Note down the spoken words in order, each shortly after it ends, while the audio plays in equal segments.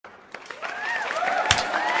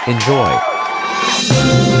Enjoy.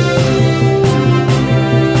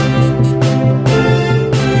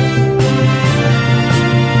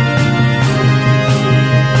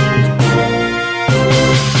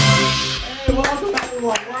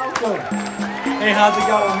 Hey, how's it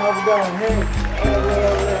going? How's it going?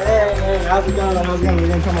 Hey, how's it going? How's it going? We're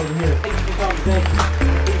gonna come over here. Thank you for coming. Thank you.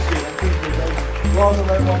 Appreciate it. Welcome,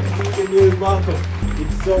 everyone. Good news. Welcome.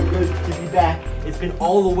 It's so good to be back. It's been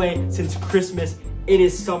all the way since Christmas. It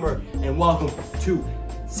is summer, and welcome to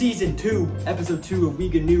Season 2, Episode 2 of We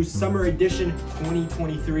Good News, Summer Edition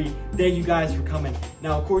 2023. Thank you guys for coming.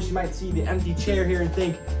 Now, of course, you might see the empty chair here and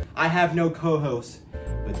think, I have no co-host.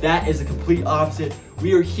 But that is a complete opposite.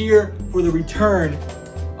 We are here for the return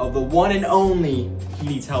of the one and only, he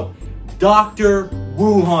needs help, Dr.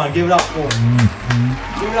 Wuhan. Give it up for him.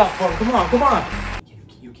 Give it up for him. Come on, come on.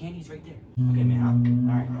 You can, he's right there. Okay,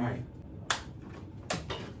 man, all right.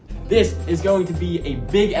 This is going to be a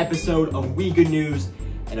big episode of We Good News.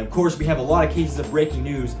 And of course, we have a lot of cases of breaking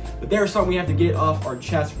news, but there are some we have to get off our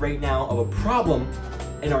chest right now of a problem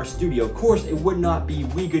in our studio. Of course, it would not be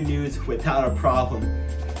We Good News without a problem.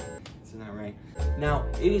 Isn't that right? Now,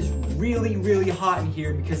 it is really, really hot in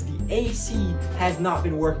here because the AC has not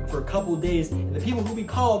been working for a couple of days, and the people who we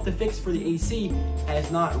called to fix for the AC has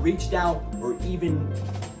not reached out or even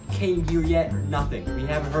came here yet, or nothing. We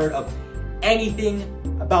haven't heard of anything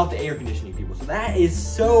about the air conditioning people. So that is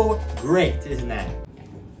so great, isn't that?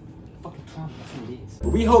 But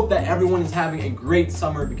we hope that everyone is having a great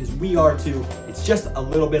summer because we are too. It's just a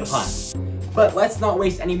little bit hot. But let's not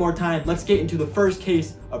waste any more time. Let's get into the first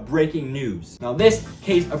case of breaking news. Now this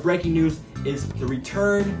case of breaking news is the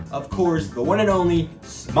return, of course, the one and only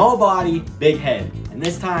small body, big head. And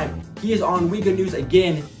this time, he is on We Good News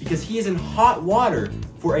again because he is in hot water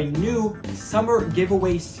for a new summer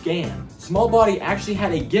giveaway scam. Small Body actually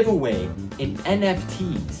had a giveaway in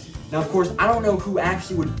NFTs. Now, of course, I don't know who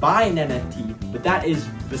actually would buy an NFT, but that is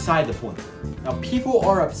beside the point. Now, people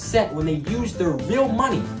are upset when they use their real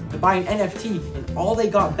money to buy an NFT and all they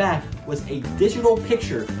got back was a digital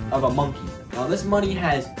picture of a monkey. Now, this money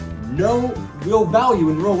has no real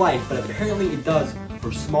value in real life, but apparently it does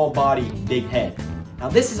for Small Body, Big Head. Now,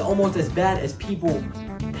 this is almost as bad as people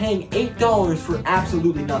paying $8 for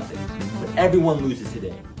absolutely nothing, but everyone loses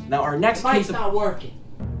today. Now, our next case of... not working.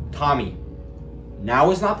 Tommy.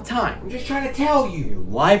 Now is not the time. I'm just trying to tell you. You're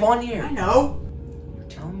live on the air. I know. You're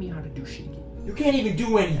telling me how to do shaking. You can't even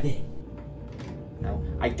do anything. Now,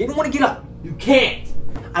 I didn't want to get up. You can't.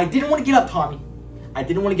 I didn't want to get up, Tommy. I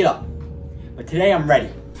didn't want to get up. But today I'm ready.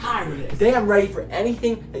 I'm tired of this. Today I'm ready for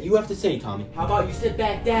anything that you have to say, Tommy. How about you sit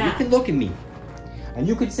back down? You can look at me. And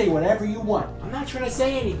you can say whatever you want. I'm not trying to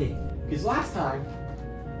say anything. Because last time,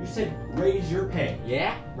 you said raise your pay.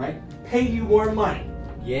 Yeah? Right? Pay you more money.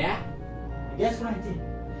 Yeah? And guess what I did?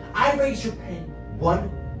 I raised your pay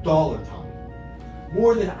 $1, Tommy.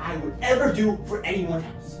 More than I would ever do for anyone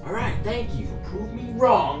else. Alright, thank you. So prove me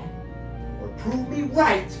wrong, or prove me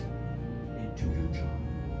right, and do your job.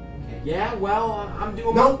 Okay? Yeah, well, I'm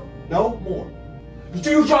doing No more. You do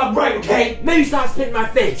your job right, okay? Maybe stop spitting my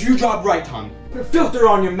face. Do your job right, Tommy. Put a filter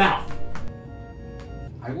on your mouth.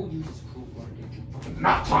 I will use this cruel word to get your fucking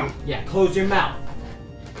mouth, Tommy. Yeah, close your mouth.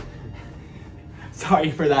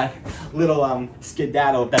 Sorry for that little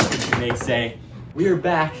skedaddle, if that's what you may say. We are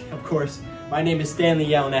back, of course. My name is Stanley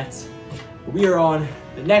Yelnats. We are on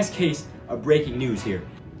the next case of breaking news here.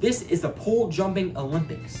 This is the pole jumping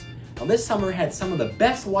Olympics. Now this summer had some of the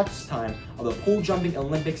best watch time of the pole jumping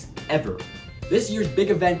Olympics ever. This year's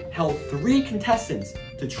big event held 3 contestants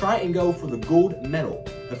to try and go for the gold medal.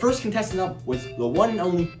 The first contestant up was the one and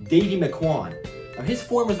only Davey McQuan. Now his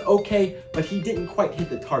form was okay, but he didn't quite hit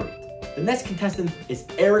the target. The next contestant is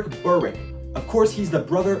Eric Berwick. Of course, he's the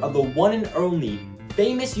brother of the one and only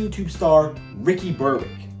famous YouTube star, Ricky Berwick.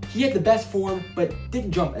 He had the best form, but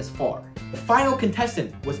didn't jump as far. The final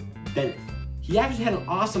contestant was Bennett. He actually had an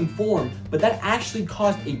awesome form, but that actually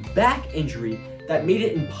caused a back injury that made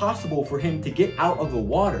it impossible for him to get out of the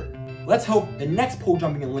water. Let's hope the next pole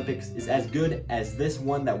jumping Olympics is as good as this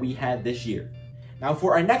one that we had this year. Now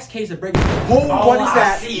for our next case of breaking news. Oh, what is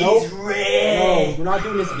that? Nope. Red. No, we're not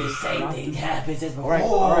doing this again. The same thing happens as before.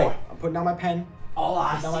 Alright. I'm putting down my pen. All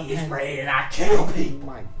I see is red and I kill people.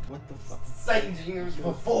 My, what the fuck? Same thing as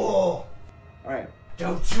before. Alright.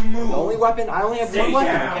 Don't you move. The only weapon, I only have Stay one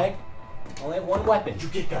weapon, down. okay? I only have one weapon. You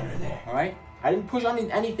get under there. Alright? I didn't push on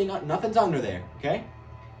anything, nothing's under there, okay?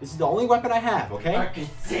 This is the only weapon I have, okay? I can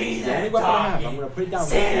see The that, only weapon I have. Tommy. I'm gonna put it down.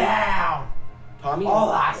 Sit down. Tommy.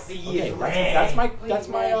 All I see is red. That's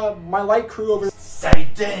my light crew over. Same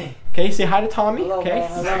thing. Okay, say hi to Tommy. Hello, okay.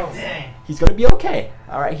 man. Same thing. He's gonna be okay.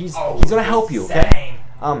 All right. He's gonna help you. Okay.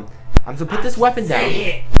 I'm gonna put this weapon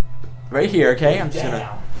down. Right here, okay? I'm just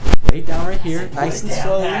gonna lay it down right here, nice and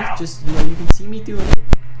slowly. Just, you know, you can see me doing it.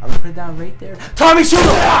 I'm gonna put it down right there. Tommy, shoot him!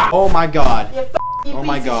 Oh my god. Oh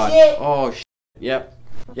my god. Oh, shit. Yep.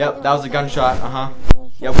 Yep, that was a gunshot.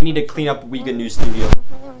 Yeah, we need to clean up We Good News Studio.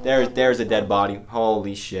 There's a dead body.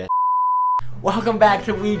 Holy shit. Welcome back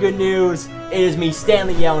to We Good News. It is me,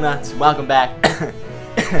 Stanley Yelnats. Welcome back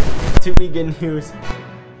to We Good News.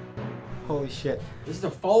 Holy shit. This is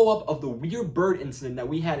a follow-up of the weird bird incident that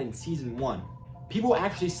we had in season 1. People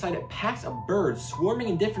actually cited packs of birds swarming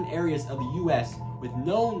in different areas of the US with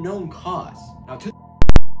no known cause. Now, to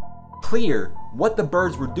clear what the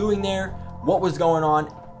birds were doing there, what was going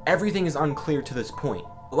on, everything is unclear to this point.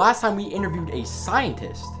 The last time we interviewed a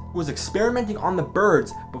scientist who was experimenting on the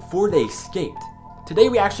birds before they escaped. Today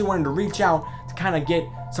we actually wanted to reach out to kind of get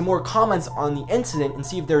some more comments on the incident and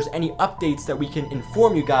see if there's any updates that we can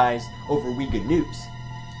inform you guys over We Good News.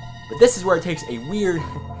 But this is where it takes a weird,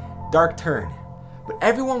 dark turn. But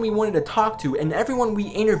everyone we wanted to talk to and everyone we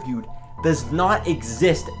interviewed does not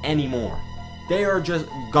exist anymore. They are just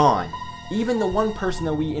gone. Even the one person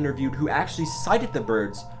that we interviewed who actually sighted the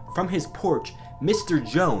birds from his porch, Mr.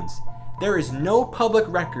 Jones. There is no public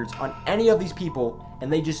records on any of these people,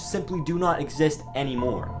 and they just simply do not exist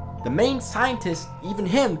anymore. The main scientist, even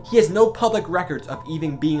him, he has no public records of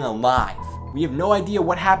even being alive. We have no idea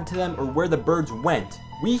what happened to them or where the birds went.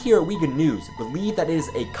 We here at We Good News believe that it is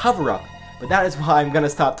a cover-up, but that is why I'm gonna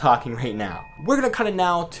stop talking right now. We're gonna cut it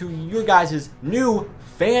now to your guys' new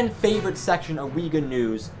fan favorite section of We Good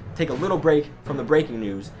News. Take a little break from the breaking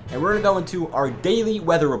news, and we're gonna go into our daily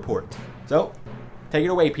weather report. So, take it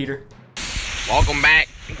away, Peter. Welcome back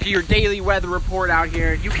to your daily weather report out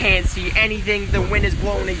here. You can't see anything. The wind is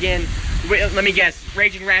blowing again. Wait, let me guess.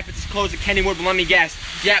 Raging Rapids is closed at Kennywood, but let me guess.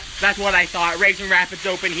 Yep, that's what I thought. Raging Rapids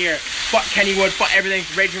open here. Fuck Kennywood, fuck everything.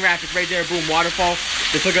 Raging Rapids right there. Boom, waterfall.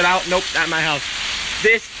 They took it out. Nope, not my house.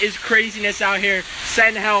 This is craziness out here.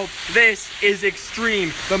 Send help. This is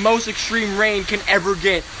extreme. The most extreme rain can ever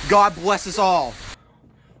get. God bless us all.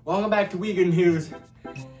 Welcome back to We Good News.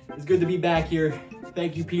 It's good to be back here.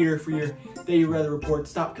 Thank you, Peter, for your daily weather report.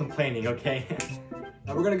 Stop complaining, okay?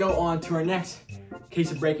 Now we're gonna go on to our next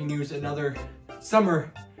case of breaking news, another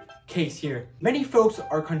summer case here. Many folks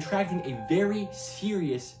are contracting a very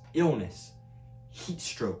serious illness, heat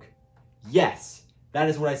stroke. Yes, that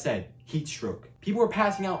is what I said, heat stroke. People are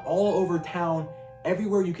passing out all over town,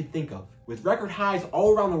 everywhere you could think of. With record highs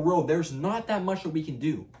all around the world, there's not that much that we can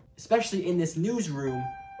do, especially in this newsroom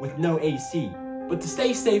with no AC. But to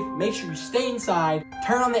stay safe, make sure you stay inside,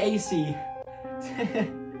 turn on the AC.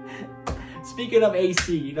 Speaking of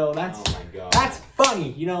AC, you know, that's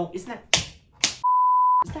funny, you know, isn't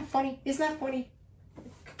that funny? Isn't that funny?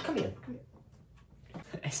 Come here.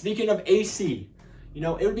 Speaking of AC, you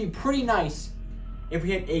know, it would be pretty nice if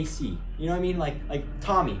we had AC. You know what I mean? Like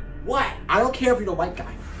Tommy. What? I don't care if you're the white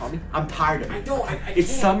guy, Tommy. I'm tired of it. It's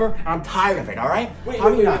can't. summer, and I'm tired of it, all right? Wait,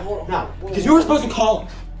 Tommy, hold on. no, because you were supposed to call him.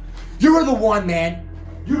 You were the one, man.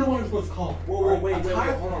 You're the one who's supposed to call him. Whoa, wait, I'm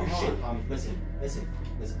tired of your hold shit, on. Tommy. Listen.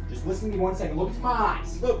 Just listen to me 1 second. Look into my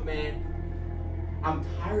eyes. Look, man. I'm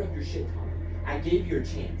tired of your shit, Tommy. I gave you a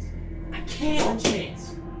chance. I can't. One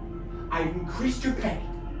chance. I increased your pay.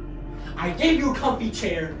 I gave you a comfy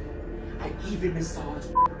chair. I even massaged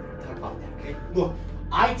you. Talk about that, okay? Look,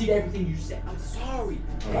 I did everything you said. I'm sorry.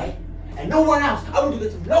 Alright? And no one else. I would do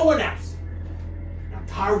this to no one else. And I'm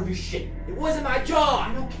tired of your shit. It wasn't my job.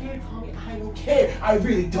 I don't care, Tommy. I don't care. I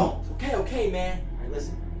really don't. Okay, man. Alright,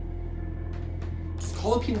 listen. Just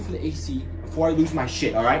call the people for the AC before I lose my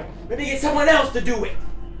shit, alright? Maybe get someone else to do it.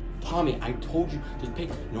 Tommy, I told you, just pick.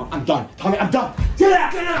 You know what? I'm done. Tommy, I'm done. Get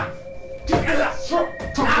out! Get out! Get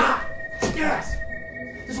out! Yes!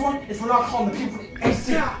 This one is for not calling the people for the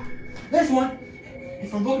AC. This one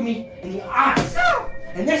is for looking me in the eyes.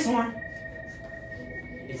 And this one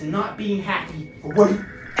is not being happy for what you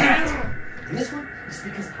act. And this one is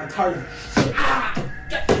because I'm tired of shit.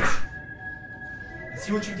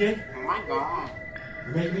 See what you did? Oh my God.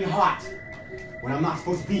 You're making me hot when I'm not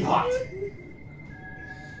supposed to be hot.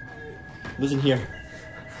 Listen here.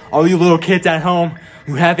 All you little kids at home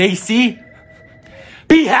who have AC,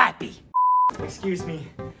 be happy. Excuse me.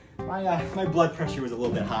 My blood pressure was a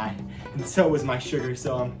little bit high, and so was my sugar,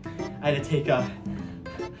 so I had to take a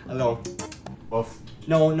little.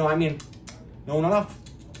 No, I mean, no, enough.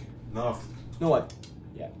 No, what?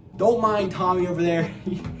 Yeah. Don't mind Tommy over there.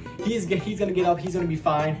 He's gonna get up. He's gonna be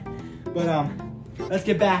fine. But let's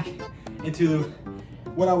get back into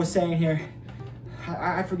what I was saying here.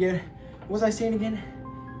 I forget. What was I saying again?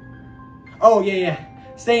 Oh yeah.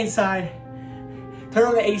 Stay inside. Turn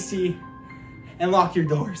on the AC. and lock your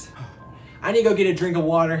doors. I need to go get a drink of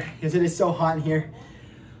water because it is so hot in here.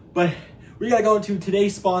 But we gotta go into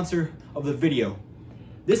today's sponsor of the video.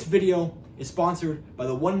 This video is sponsored by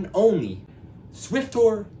the one and only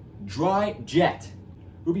Swiftor Dry Jet.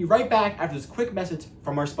 We'll be right back after this quick message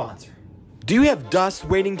from our sponsor. Do you have dust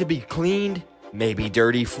waiting to be cleaned? Maybe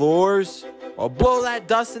dirty floors? Well, blow that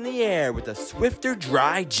dust in the air with a Swiftor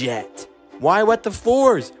Dry Jet. Why wet the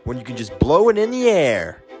floors when you can just blow it in the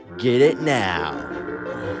air? Get it now.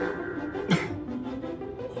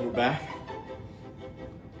 We're back.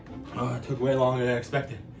 Oh, it took way longer than I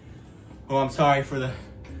expected. Oh, I'm sorry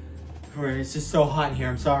it's just so hot in here.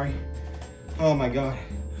 I'm sorry. Oh my God.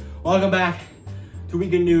 Welcome back to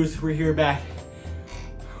Weekend News. We're here back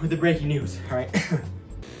with the breaking news. All right.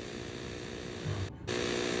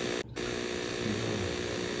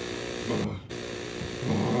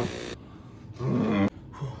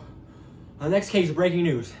 On the next case of breaking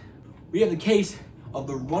news, we have the case of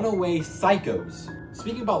the runaway psychos.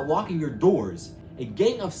 Speaking about locking your doors, a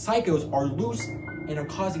gang of psychos are loose and are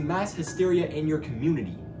causing mass hysteria in your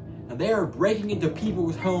community. Now they are breaking into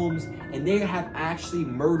people's homes and they have actually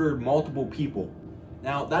murdered multiple people.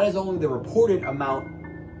 Now that is only the reported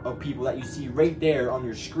amount of people that you see right there on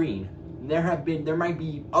your screen. And there might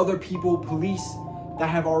be other people, police, that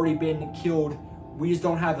have already been killed. We just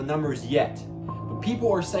don't have the numbers yet. But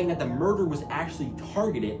people are saying that the murder was actually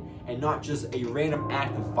targeted and not just a random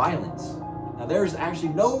act of violence. Now there's actually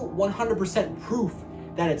no 100% proof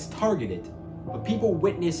that it's targeted, but people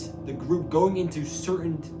witness the group going into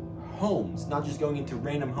certain homes, not just going into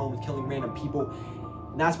random homes, killing random people.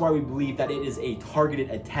 And that's why we believe that it is a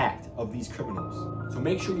targeted attack of these criminals. So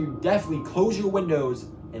make sure you definitely close your windows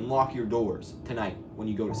and lock your doors tonight when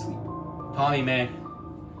you go to sleep. Tommy, man,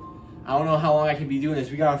 I don't know how long I can be doing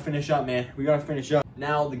this. We gotta finish up, man. We gotta finish up.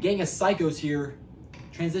 Now, the gang of psychos here,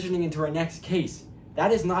 transitioning into our next case,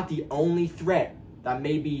 that is not the only threat that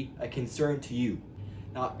may be a concern to you.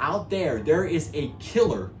 Now, out there is a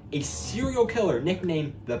killer, a serial killer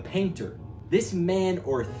nicknamed the Painter. This man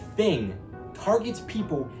or thing targets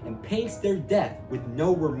people and paints their death with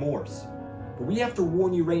no remorse. But we have to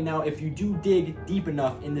warn you right now, if you do dig deep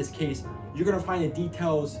enough in this case, you're gonna find the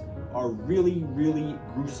details are really, really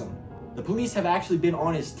gruesome. The police have actually been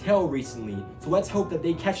on his tail recently, so let's hope that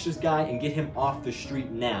they catch this guy and get him off the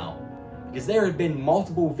street now. Because there have been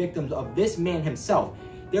multiple victims of this man himself.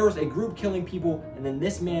 There was a group killing people, and then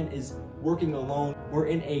this man is working alone. We're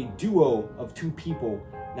in a duo of 2 people.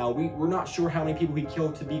 Now, we're not sure how many people he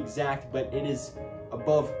killed to be exact, but it is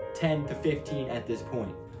above 10 to 15 at this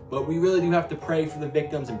point. But we really do have to pray for the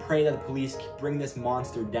victims and pray that the police bring this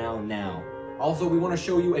monster down now. Also, we want to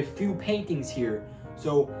show you a few paintings here,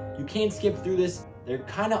 so you can't skip through this. They're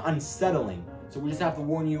kind of unsettling, so we just have to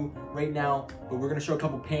warn you right now, but we're going to show a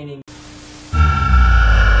couple paintings.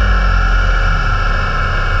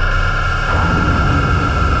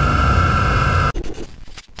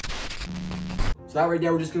 So that right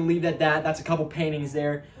there, we're just gonna leave it at that. That's a couple paintings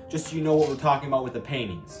there, just so you know what we're talking about with the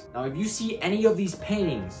paintings. Now, if you see any of these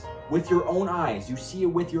paintings with your own eyes, you see it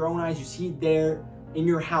with your own eyes, you see it there in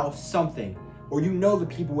your house, something, or you know the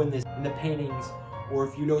people in the paintings, or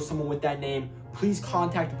if you know someone with that name, please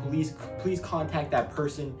contact the police, please contact that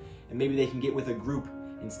person, and maybe they can get with a group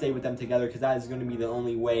and stay with them together, because that is gonna be the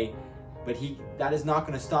only way. But that is not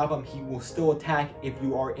gonna stop him. He will still attack if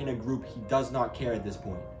you are in a group. He does not care at this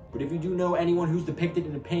point. But if you do know anyone who's depicted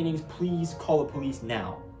in the paintings, please call the police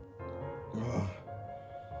now. Ugh.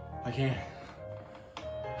 I can't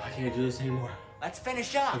do this anymore. Let's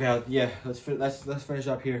finish up. Okay, yeah, let's finish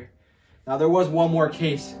up here. Now, there was one more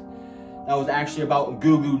case that was actually about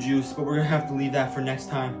goo-goo juice, but we're gonna have to leave that for next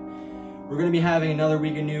time. We're gonna be having another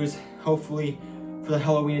week of news, hopefully for the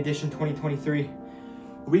Halloween edition 2023.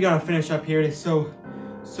 But we gotta finish up here. It is so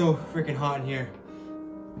freaking hot in here.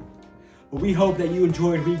 But we hope that you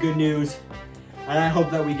enjoyed We Good News, and I hope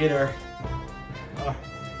that we get our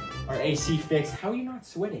AC fixed. How are you not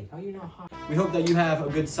sweating? How are you not hot? We hope that you have a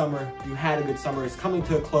good summer. You had a good summer. It's coming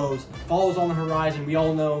to a close. Fall is on the horizon. We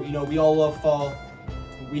all know, we all love fall.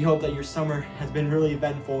 We hope that your summer has been really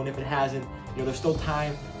eventful, and if it hasn't, there's still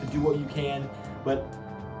time to do what you can. But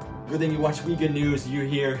good thing you watched We Good News. You're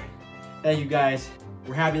here. Thank you guys.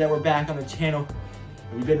 We're happy that we're back on the channel.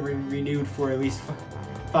 We've been renewed for at least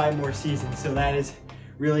 5 more seasons, so that is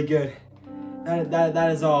really good.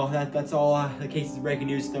 That is all. That's all the cases of breaking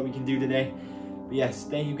news that we can do today. But yes,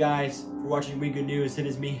 thank you guys for watching We Good News. It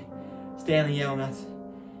is me, Stanley Yelnats.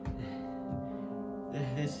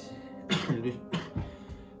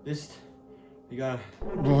 This, we gotta.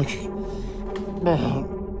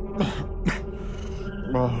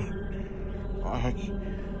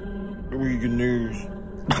 We good news.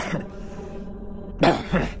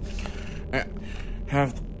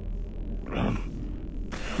 have to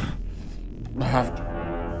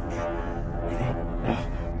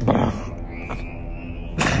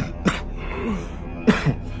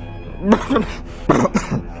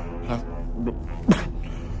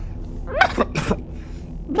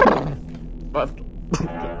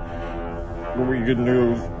we good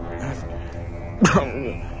news.